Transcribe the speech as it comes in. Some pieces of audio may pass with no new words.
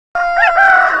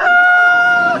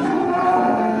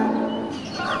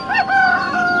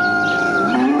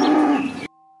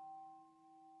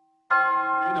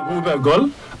Kuba Gol,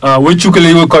 which you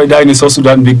can call in South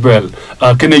Sudan Big Bell.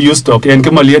 Can you stock and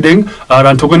Kamalia Ding,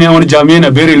 Rantogania on Jamie, a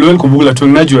very low Kubula to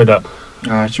Najueda.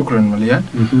 Shukran Malia.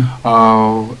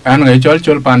 And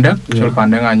Chol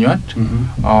Pandang Anuat,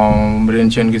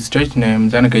 Brinchen stage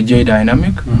name Zanaka J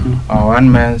Dynamic,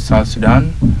 one man South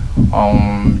Sudan,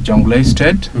 Jungle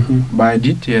State, by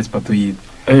DTS Patuit.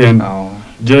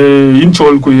 In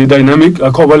Chol ku dynamic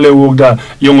a cover work da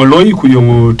yung loy ku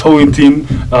yung towing team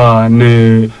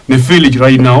ne village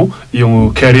right now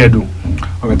yung career do.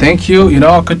 Okay, thank you. You know,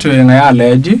 I to ngaya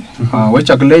leji, which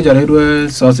I college I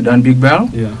South Sudan Big Bell.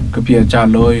 Yeah. Kapia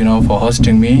Chalo, you know, for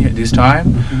hosting me at this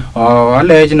time.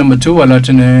 Allege number 2, a lot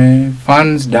of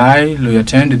fans die who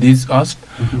attend this host,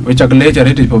 which I college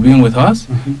I for being with us.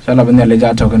 Shalabanya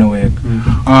leja talking away.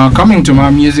 Coming to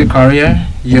my music career,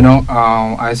 you know,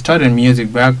 I started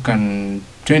music back in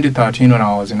 2013 when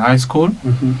I was in high school.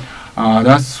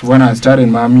 That's when I started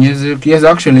my music. Yes,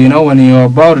 actually, you know, when you're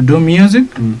about to do music,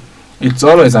 it's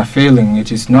always a feeling.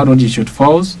 It is not what you should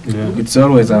force. Yeah. It's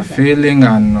always a feeling,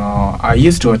 and I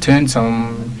used to attend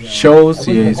some shows.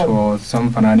 Yes, for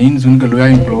some Fananin Zungaluya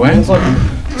influence.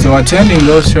 So attending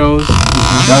those shows,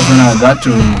 that's when I got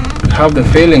to have the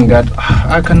feeling that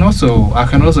I can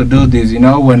also do this. You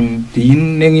know, when the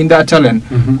in that talent,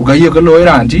 and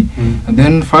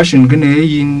then fashion,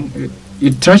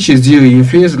 it touches you. You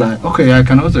feel like, okay, I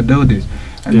can also do this.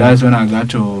 And that's when I got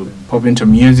to pop into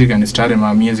music and started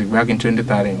my music back in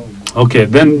 2013. Okay,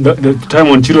 then the time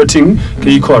on Chiro Ting,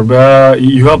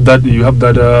 you have that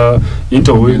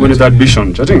into what is that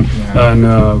vision, chatting, and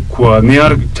kwa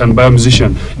near can by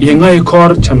musician. Yenga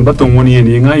kor chan batong woni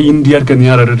yenga India can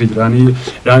near rani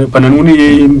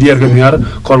pananuni India can near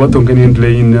kor batong can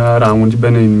play in around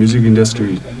in music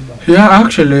industry. Yeah,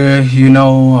 actually, you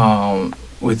know.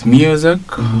 With music,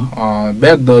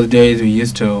 back those days we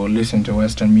used to listen to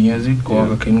Western music, you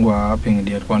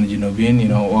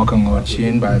know, walking out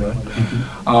chin by the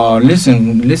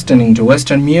listening to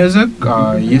Western music.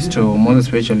 I used to most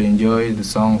especially enjoy the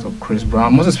songs of Chris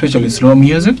Brown, most especially slow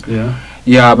music.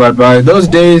 Yeah, but by those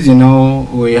days, you know,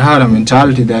 we had a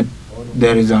mentality that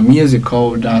there is a music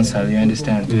called dancer, you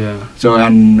understand? Yeah. So,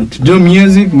 and to do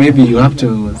music, maybe you have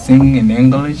to sing in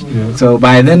English. Yeah. So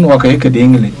by then, okay, I could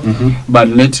English. But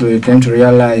later we came to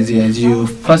realize, yes, you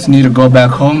first need to go back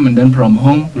home, and then from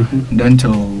home, then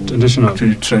to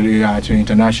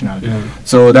international. Yeah.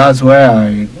 So that's where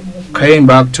I came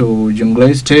back to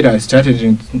Jungle State. I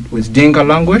started with Dinka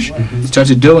language,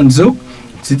 started doing Zouk.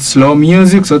 It's slow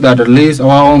music so that at least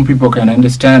our own people can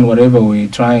understand whatever we're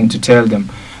trying to tell them.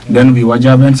 Then we watch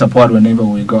and support whenever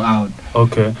we go out.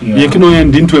 Okay. You can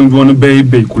only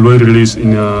baby release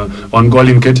in on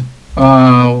Golden Kid.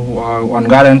 On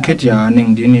Golden Kid, yeah,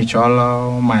 ning dini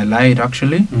Chol My Light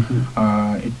actually.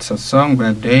 It's a song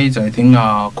back days. I think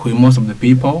most of the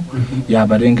people. Yeah,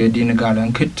 but then get in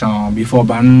Golden Kid before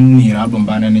ban ni album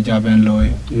ban any job and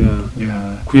loy.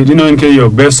 Yeah. Could you know your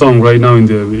best song right now in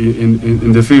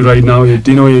the field right now? You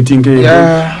know you think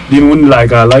didn't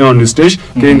like a lion on the stage?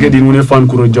 Can get in fun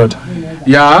kurojot.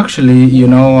 Yeah, actually, you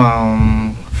know,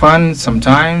 fun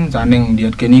sometimes. I think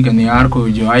the Kenny can yar ko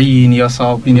jo in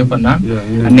yourself in your pana.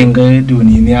 And then go do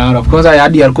in yar. Of course, I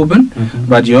had the Kuban,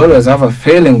 but you always have a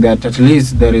feeling that at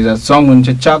least there is a song in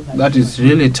Chachak that is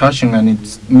really touching and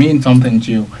it means something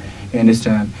to you. You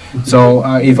understand? So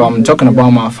if I'm talking about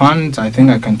my fans, I think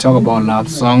I can talk about love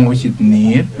song which is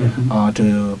near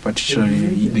to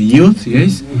particularly the youth.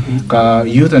 Yes,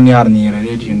 youth and near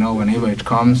it. You know, whenever it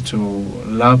comes to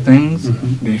love things,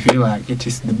 they feel like it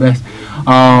is the best.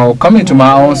 Coming to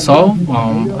my own soul,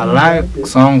 I like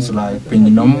songs like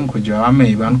Pinyinom Kujame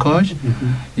Ivan Coach.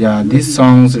 Yeah, these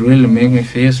songs really make me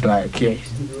feel like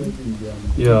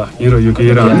yeah, you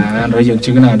can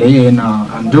and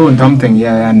I'm doing something,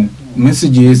 and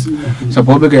messages.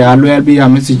 Suppose always be a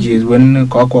messages when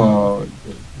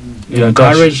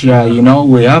encourage. You know,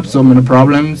 we have so many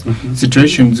problems,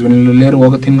 situations when we let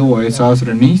work thing away South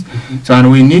Sudanese. So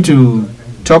and we need to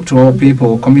talk to our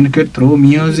people, communicate through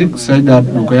music, so that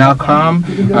we are calm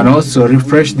and also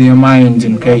refresh their minds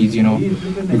in case, you know,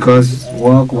 because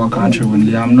work country when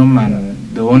they have no man.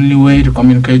 The only way to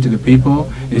communicate to the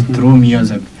people is through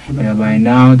music. By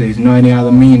now, there is no any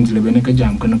other means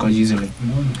easily.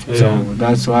 So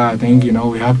that's why I think, you know,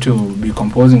 we have to be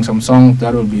composing some songs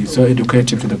that will be so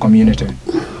educative to the community.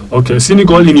 Okay,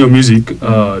 Senegal in your music,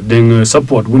 then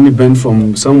support when you band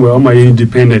from somewhere, am I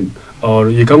independent? Or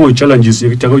you come with challenges,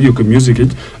 you can music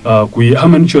it. How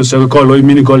many shows you call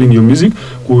mini call in your music?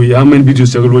 How many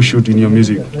videos you shoot in your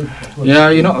music? Yeah,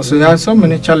 you know, so there are so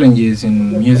many challenges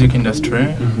in music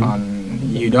industry. And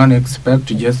you don't expect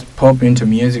to just pop into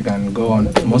music and go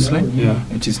on smoothly.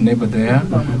 It is never there.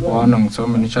 One on so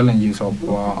many challenges of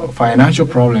financial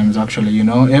problems. Actually,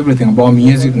 everything about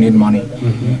music need money.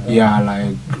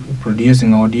 Like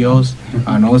producing audios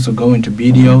and also going to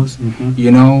videos.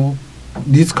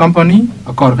 This company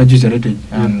heritage,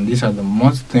 and these are the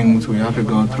most things we have to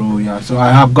go through. So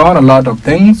I have gone a lot of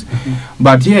things,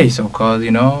 but yes, of course,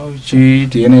 there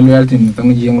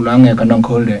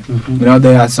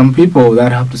are some people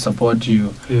that have to support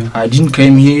you. I didn't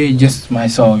came here just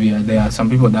myself. There are some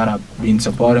people that have been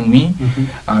supporting me,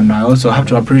 and I also have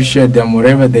to appreciate them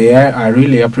wherever they are. I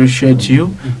really appreciate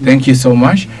you. Thank you so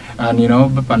much. And you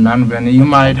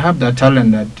might have that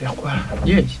talent that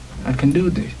yes, I can do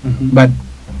this, but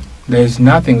there's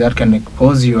nothing that can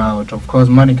expose you out. Of course,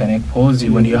 money can expose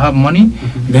you. When you have money,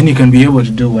 then you can be able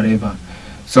to do whatever.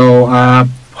 So I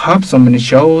have so many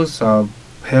shows. Have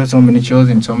so many shows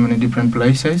in so many different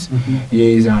places.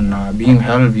 Yes, and being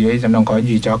held. Yes, and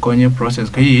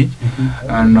process.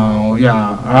 And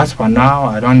as for now,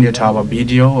 I don't yet have a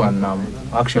video, and I'm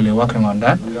actually working on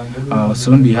that. I'll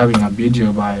soon be having a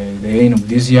video by the end of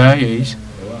this year. Yes.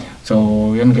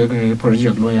 So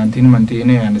project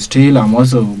and still I'm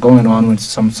also going on with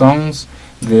some songs.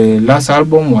 The last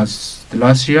album was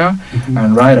last year,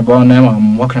 and right about now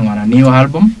I'm working on a new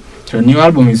album. So a new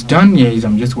album is done. Yes,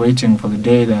 I'm just waiting for the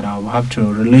day that I'll have to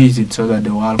release it so that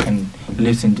the world can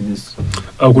listen to this.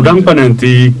 Kudang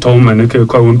panenti Tom and ke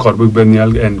kawun korbu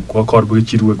benial and korbu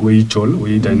chirwek we Chol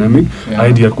we dynamic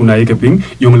idea kuna ikeping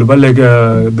yung lebaleg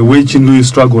the way chinlu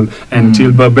struggle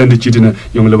until ba bend chitina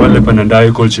yung lebale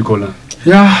panandai kol chikola.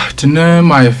 To know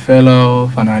my fellow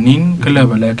fananin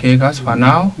kelebale guys for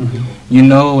now,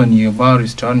 when you about to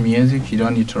start music, you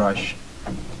don't need to rush.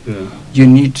 You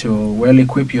need to well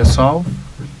equip yourself.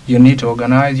 You need to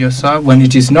organize yourself. When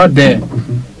it is not there,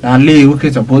 you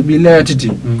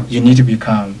need to be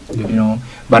calm,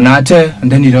 but not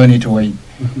and then you don't need to wait.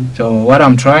 So what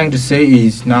I'm trying to say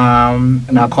is now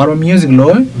music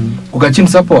law,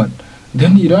 support.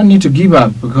 Then you don't need to give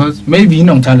up, because maybe you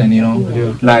know talent,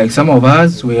 like some of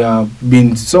us, we have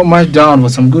been so much down for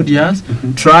some good years,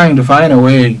 trying to find a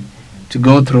way to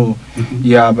go through.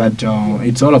 But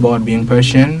it's all about being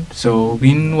patient. So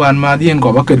win one madi and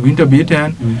go back at winter beat,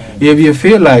 and if you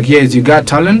feel like yes, you got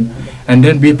talent, and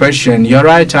then be patient, your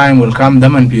right time will come.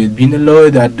 Them and be a low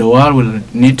that the world will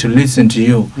need to listen to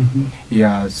you.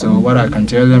 So what I can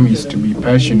tell them is to be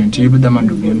patient and to be them and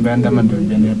to be them and to be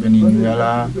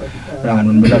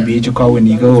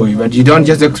but you don't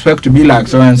just expect to be like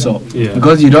so and so,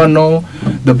 because you don't know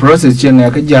the process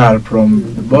from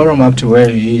the bottom up to where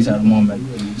he is at the moment.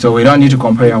 So we don't need to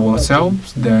compare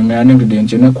ourselves. The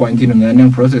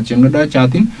process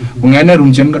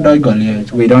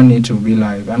we don't need to be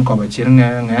like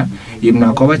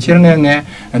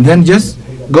and then just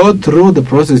go through the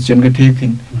process and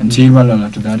taking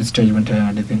until to that stage when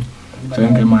anything. So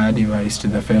my advice to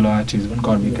the fellow artists when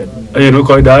God be good.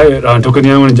 Chol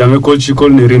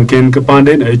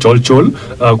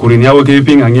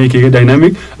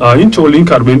dynamic in Cholin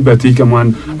carbon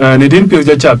Batikaman Nedin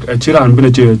Pizza Chak Chiran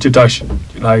Chitash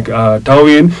like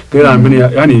Tawin Piran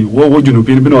Yani what you know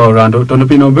Pin or Rando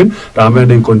Tonopino Ben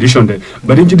Ramen condition there.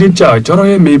 But in Chicha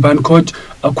Choroe may ban coach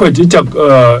a quite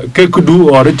could do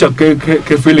or a chak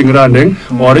feeling running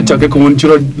or a chak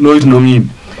Lloyd Nomin.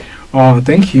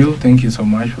 Thank you so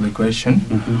much for the question.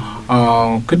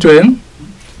 Go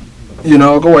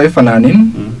away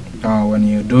fananin when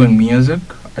you're doing music,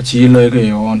 achieve like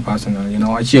your own personal,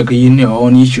 achieve your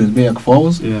own issues, be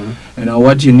exposed.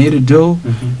 What you need to do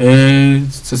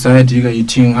is society, you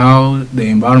think how the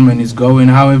environment is going,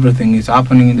 how everything is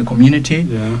happening in the community,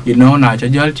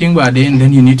 natural thing, but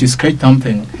then you need to sketch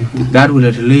something that will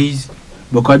at least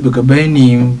because we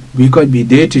could be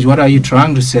dated. What are you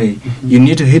trying to say? You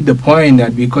need to hit the point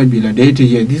that we could be dated.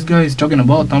 Yeah, this guy is talking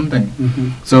about something.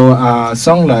 So a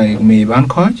song like Me Ban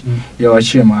Coach, you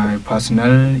share my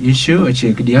personal issue.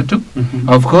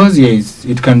 Of course, yes,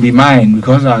 it can be mine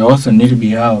because I also need to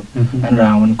be out and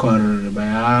around call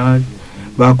by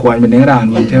back when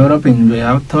developing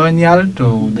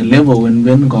to the level when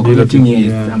I'm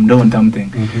doing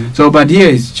something. So, but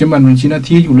yes, Chiman when China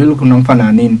teach you look on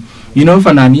fananin.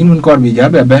 Fananin when called be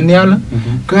Jabba Benial,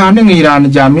 Kaning Iran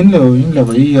Jamin low in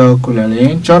level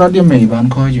Kulale, Chora de Mayban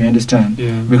cause you understand.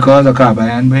 Because a car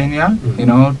by Benial,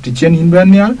 teaching in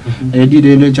Benial, Eddie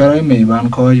de Chora Mayban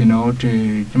cause, to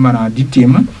Jimana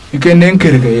Ditim. You can then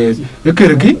Kirk, the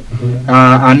Kirky,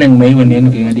 and May when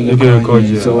in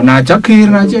so now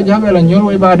Chakir, Jabel and your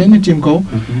way bad any team go.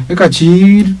 A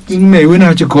kachi may win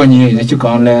out your coin, that you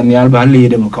can't learn the Alba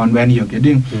leader will convent you're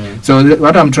getting. So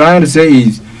what I'm trying to say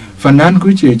is, Fanan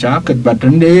kuchi chaket, but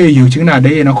one day you china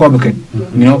day in a cobucket.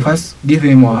 You know, first give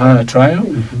him or her a trial.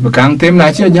 But can't them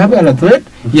nachi jab a threat.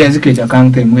 Yes, I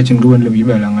can't them which do and live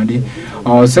langadi.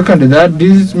 Or second to that,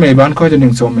 this may ban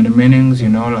containing so many meanings, you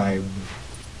know, like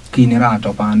Kinera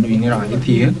topan, Vinera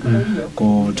here,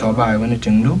 go toba when it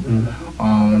do.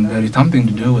 There is something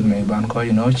to do with me, Banco,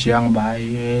 you know, Chiang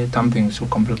by something so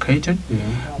complicated.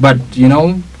 But you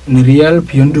know, in real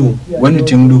Piundu, when it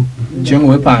do, Chiang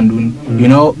Wepandun, you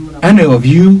know, any of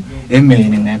you, a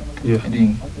man in that.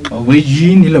 We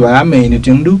gene I made it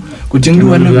could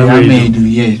do I made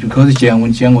yes, because Chiang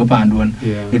when Chiang Wepandun.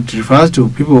 It refers to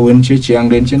people when Chiang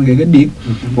then Chiang get dig,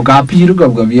 Wakapi look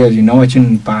of Gaviers, you know,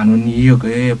 watching Panun,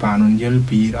 Panun, Yel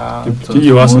Pira.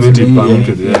 You asked me to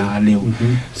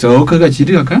So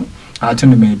Kagachidaka,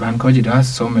 Atomime Banco, it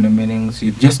has so many meanings.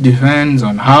 It just depends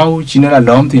on how Chinela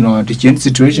lumped in or the change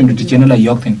situation to the Chinela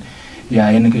Yokin. Yeah,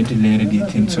 I indicated later the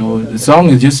thing. So the song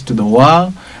is just to the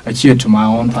wall, I cheer to my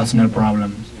own personal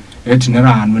problems. It's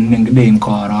around when they in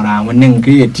car or when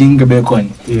they think about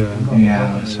coin.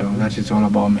 Yeah, so that is all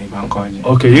about me, Banco.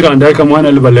 Okay, you can come one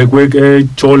a little like work a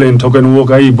Chol and token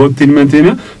walk. I both thin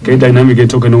maintainer, dynamic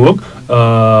token walk.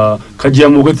 Kajia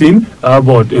Mugatin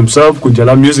about himself,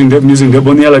 Kujala musing the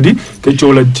Bonialadi,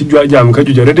 Kechola Tijam,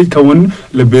 Kajujaredi Kawan,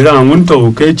 Lebera Wunto,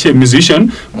 Keche musician,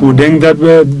 who dang that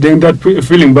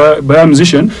feeling by a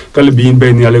musician, Kalibin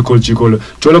Beniale Colchicola,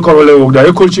 Chola Corolla,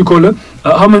 Dia Colchicola,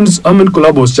 how many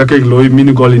collabos Jackie Loy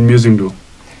mini goal in music do?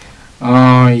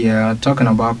 Yeah, talking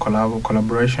about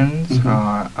collaborations,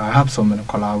 I have so many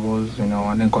collabos, you know,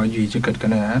 and then call you chicken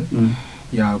can.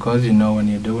 Yeah, because you know when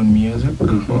you're doing music,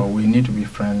 we need to be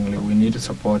friendly, we need to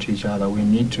support each other, we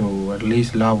need to at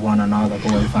least love one another.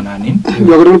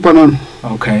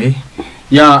 Okay.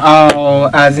 Yeah,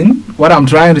 as in, what I'm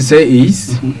trying to say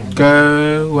is,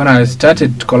 when I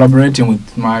started collaborating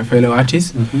with my fellow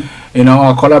artists, you know,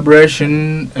 our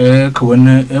collaboration,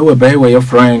 when we're very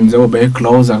friends, we're very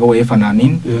close, and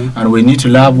we need to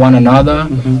love one another,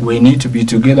 we need to be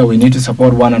together, we need to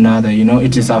support one another, you know,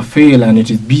 it is a field and it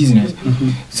is business.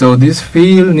 So this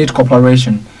field needs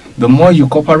cooperation. The more you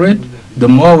cooperate, the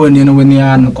more when you know when you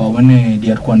are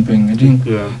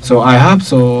so I have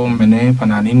so many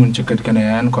pananin when check and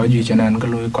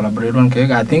collaborate on cake.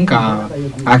 I think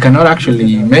I cannot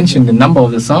actually mention the number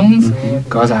of the songs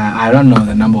because I don't know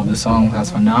the number of the songs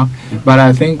as for now. But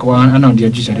I think one I know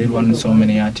the one so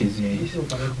many artists.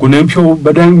 Kunempio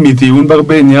badang miti un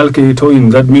bagbe nyal ke to in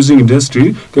that music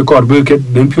industry ke korbe ke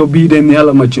dempio bi den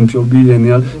nyal machin pio bi den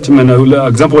nyal timena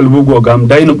example bugo gam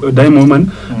dynamo man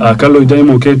kalo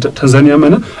dynamo ke Tanzania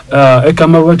mana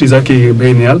ekama what is ake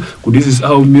benial this is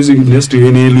how music industry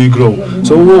any lui grow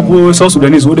so South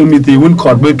Sudanese would miti un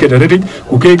korbe ke retic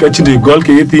ku ke ka chinde gol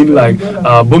ke thin like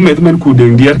bomet man ku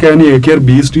den diar ke ni ke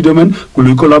bi studio man ku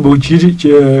lui collabo chi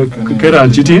ke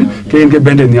ran chitin ke en ke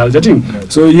benden nyal jating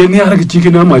so yen yar ke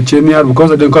chikina ma chen yar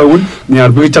because den ko un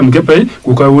nyar bi cham ke pay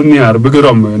ku ko un nyar bi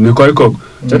rom ne koy ko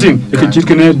jating e ke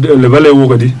chikine level e wo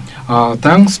gadi.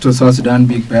 Thanks to South Sudan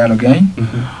Big Bear again.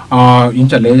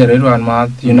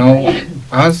 You know,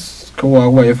 as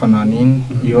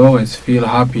you always feel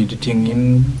happy to think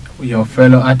in your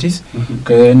fellow artists,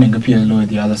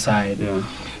 the other side.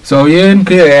 So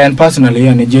and personally,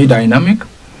 and J dynamic.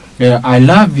 I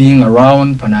love being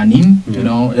around Pananin, you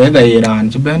know, either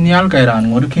Iran, Benyal,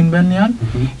 Kairan, working Benyal.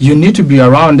 You need to be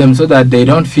around them so that they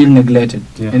don't feel neglected.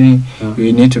 You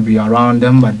need to be around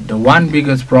them, but the one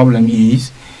biggest problem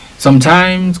is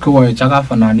sometimes we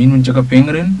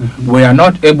are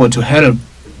not able to help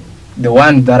the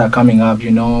ones that are coming up,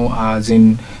 you know, as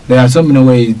in there are so many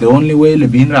ways. The only way to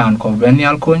be around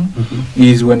conventional coin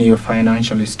is when you're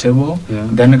financially stable.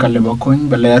 Then kaleba coin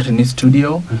baler in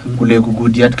studio, kule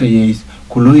kugudiat ke yes,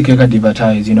 kului ke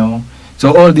advertise, you know.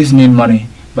 So all this need money.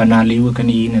 Banally we can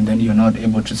in and then you're not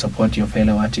able to support your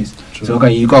fellow artists. So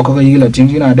maybe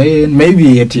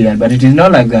it, but it is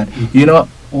not like that. You know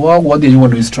what is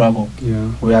what we struggle.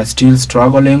 We are still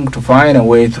struggling to find a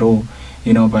way through,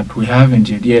 you know, but we haven't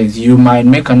yet. Yes, you might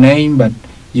make a name, but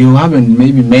you haven't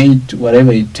maybe made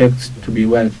whatever it takes to be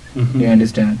well. You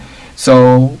understand?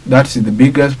 So that's the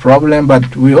biggest problem,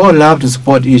 but we all love to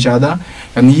support each other.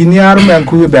 And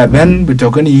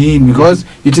because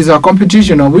it is a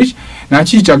competition of which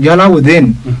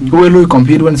within who will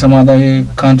compete with some other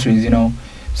countries, you know.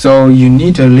 So you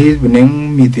need to leave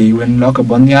when lock a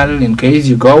bonyal in case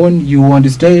you go and you want to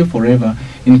stay forever.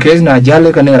 In case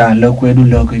Najala can look,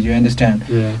 you understand?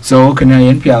 So can I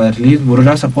at least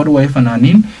Burra support way for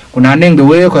Nanin? Kunaning the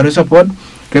way you support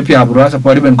Kepia Burra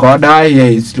support even Koda,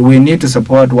 yes, we need to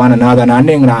support one another.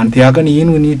 Naning and Tiakan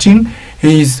in when you think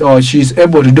he's or she's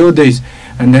able to do this,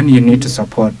 and then you need to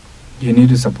support you need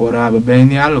to support her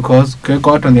because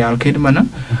caught on the alkid mana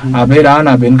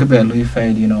I've been kabel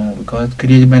fight, you know, because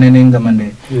create banning the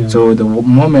Monday. So the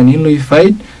moment you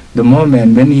fight, the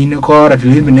moment when in a car at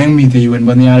least when me the when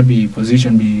Banyal be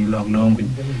position be long with.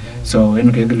 So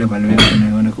in Kegel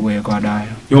evaluation when I go die.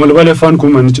 You will have fun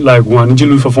come like one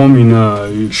you perform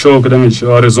in show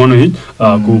Arizona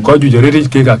ku ko ju jere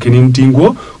ke ka kinin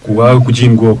tingo ku ku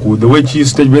jingo ku the way she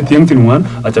stage bet thing one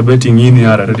at a betting in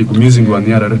yara ready ku music one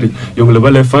yara ready you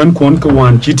will have fun kon ko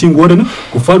one cheating go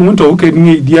ku fan won to ke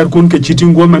ni diar kon ke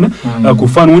cheating go mana ku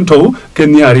fan won to ke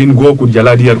ni arin go ku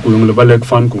jala diar ku you will have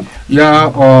fun ku.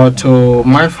 Yeah, or to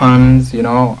my fans, you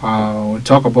know, we'll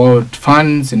talk about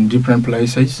fans in different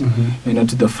places. You know,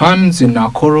 to the fans in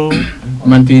Nakuru,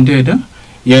 Manpinted.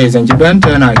 Yes, and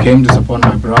Jibenten, I came to support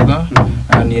my brother.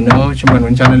 And, you know,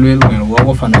 Chiman Channel will and work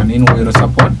off and in way to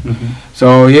support.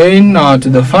 So, yeah, to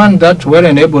the fans that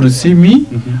weren't able to see me,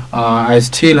 I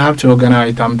still have to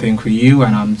organize something for you,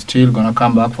 and I'm still going to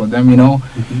come back for them, you know.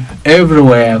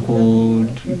 Everywhere,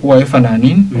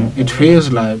 it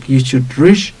feels like you should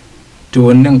reach to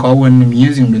when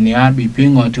music in the art be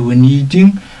paying or to when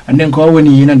eating and then call when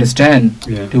you understand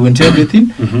to interpret it.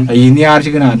 In the art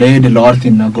you can the Lord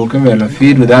in a go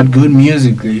feed with that good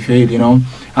music they feel, you know.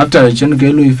 After a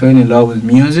Chinagelu fell in love with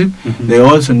music, they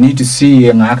also need to see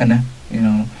a Akana, you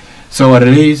know. So at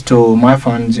least to my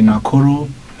fans in Nakuru,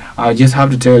 I just have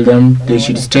to tell them they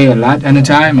should stay a lot.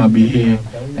 Anytime I'll be here,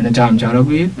 anytime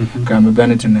Charabi, can be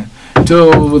Benetton.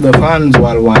 To the fans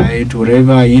worldwide,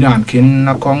 wherever Iran, Kin,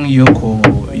 Nakong,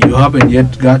 Yoko, you haven't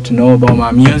yet got to know about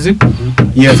my music.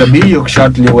 Yes, I'll be you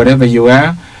shortly, wherever you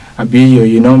are. I'll be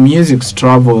you know, music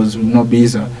travels with no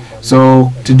visa.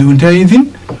 So, to do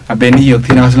anything, I'll be you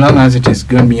as long as it is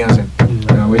good music.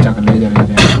 Wait a later.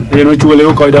 You know,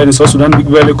 Chuele ko in South Sudan big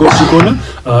well ko chikola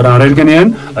ran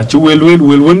Ghanaian a chuel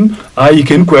will win I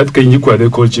can quite can you quite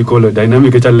call chikola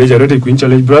dynamic at a later queen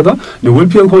challenge brother the will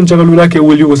peel con chagalula ke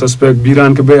will you suspect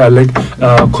biran ke be like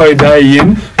koi dai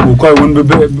in ku koi won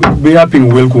be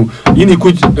upping will ku ini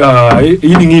ku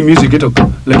ini music it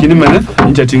like in mana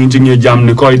in chatting jam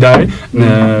ni koi dai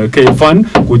na ke fun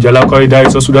ku jala koi dai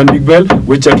South Sudan big bell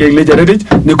which a ke later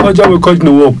ni ko jaw ko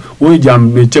no work we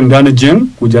jam ni cheng dana jeng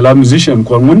ku jala musician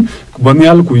ko mun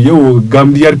banyal ku yew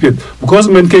Gambia pet because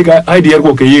men ke idea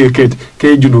ko ke ye ket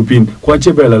ke junupin ko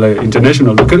chebela la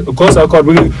international because akor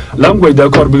bi language da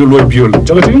akor bi lo biol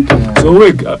chagati so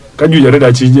we ka ju jare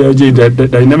da chi je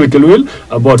dynamic will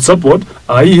about support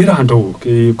ai ranto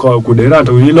ke ko ku de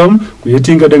ranto yilom ku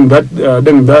yetinga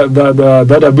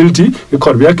that ability ke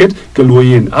kor bi ket ke lo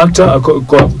yin actor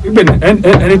ko even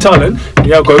any talent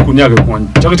ya ko ku nyaga ko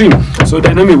chagati so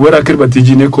dynamic wera kirba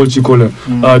tiji ne ko chikola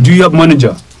do you have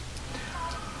manager?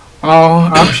 Oh,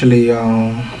 actually, I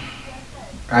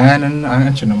am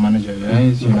actually a manager,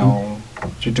 yes, you know,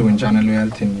 to do in channel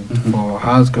health for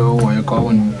house girl or you go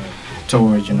and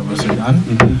towards University.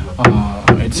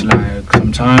 It's like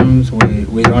sometimes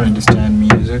we don't understand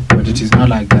music, but it is not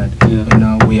like that. You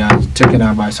know, we are taken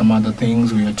out by some other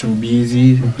things, we are too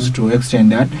busy to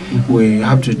extend that. We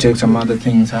have to take some other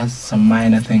things as some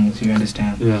minor things, you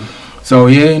understand? So,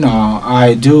 yeah, you know,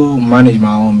 I do manage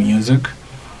my own music.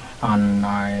 And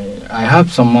I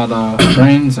have some other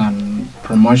friends and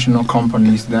promotional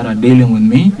companies that are dealing with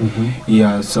me.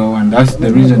 Yeah, so and that's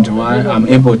the reason why I'm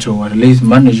able to at least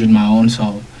manage my own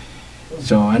self.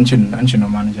 So I'm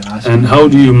manager. And how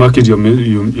do you market your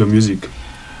music?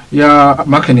 Yeah,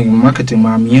 marketing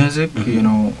my music. You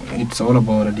know, it's all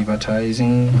about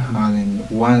advertising. And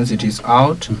once it is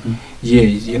out,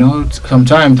 yes, you know,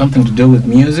 sometimes something to do with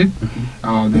music.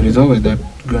 There is always that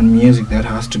good music that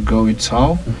has to go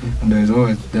itself, and there is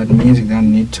always that music that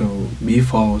need to be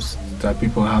false that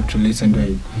people have to listen to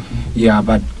it. Yeah,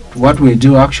 but what we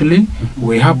do actually,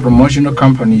 we have promotional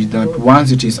companies that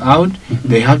once it is out,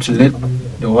 they have to let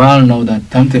the world know that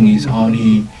something is on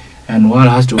here. And world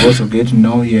has to also get to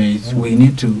know, yes, we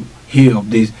need to hear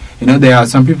of this. You know, there are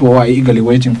some people who are eagerly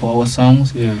waiting for our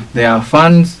songs. There are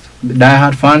fans,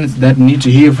 die-hard fans that need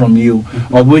to hear from you,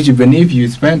 of which even if you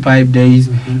spend 5 days,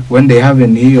 when they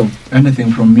haven't heard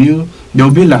anything from you,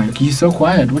 they'll be like, you're so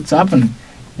quiet, what's happening?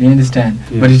 You understand?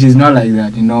 But it is not like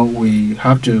that, you know, we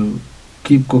have to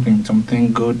keep cooking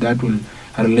something good that will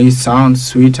at least sound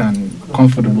sweet and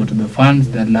comfortable to the fans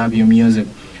that love your music.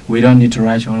 We don't need to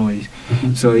rush always.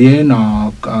 So yeah,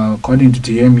 now according to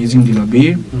TM using the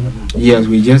lobby, yes,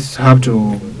 we just have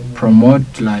to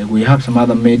promote, like we have some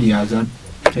other media that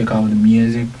take out the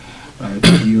music, like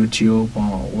YouTube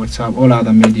or WhatsApp, all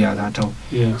other media that all.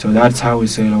 Yeah. So that's how we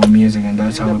sell our music and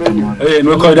that's how we promote. Hey,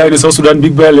 no call that in South Sudan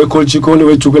big bell call chiko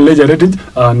le chuko leja reddit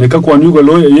ne ka kwanu go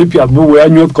lo ye pi abu we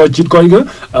anyot ko chit ko ga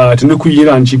tene ku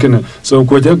yira an chikena. So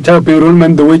ko ta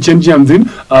enrollment the way change am din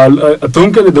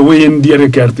tonka the way in the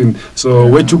kertin. So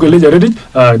we chuko leja reddit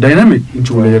dynamic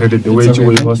chuko leja reddit the way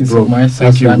chuko was bro.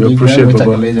 Thank you. We appreciate it.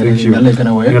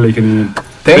 Thank you.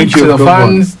 Thanks to the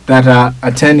fans that are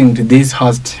attending to this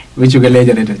host, which you can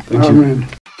later. Thank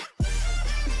you.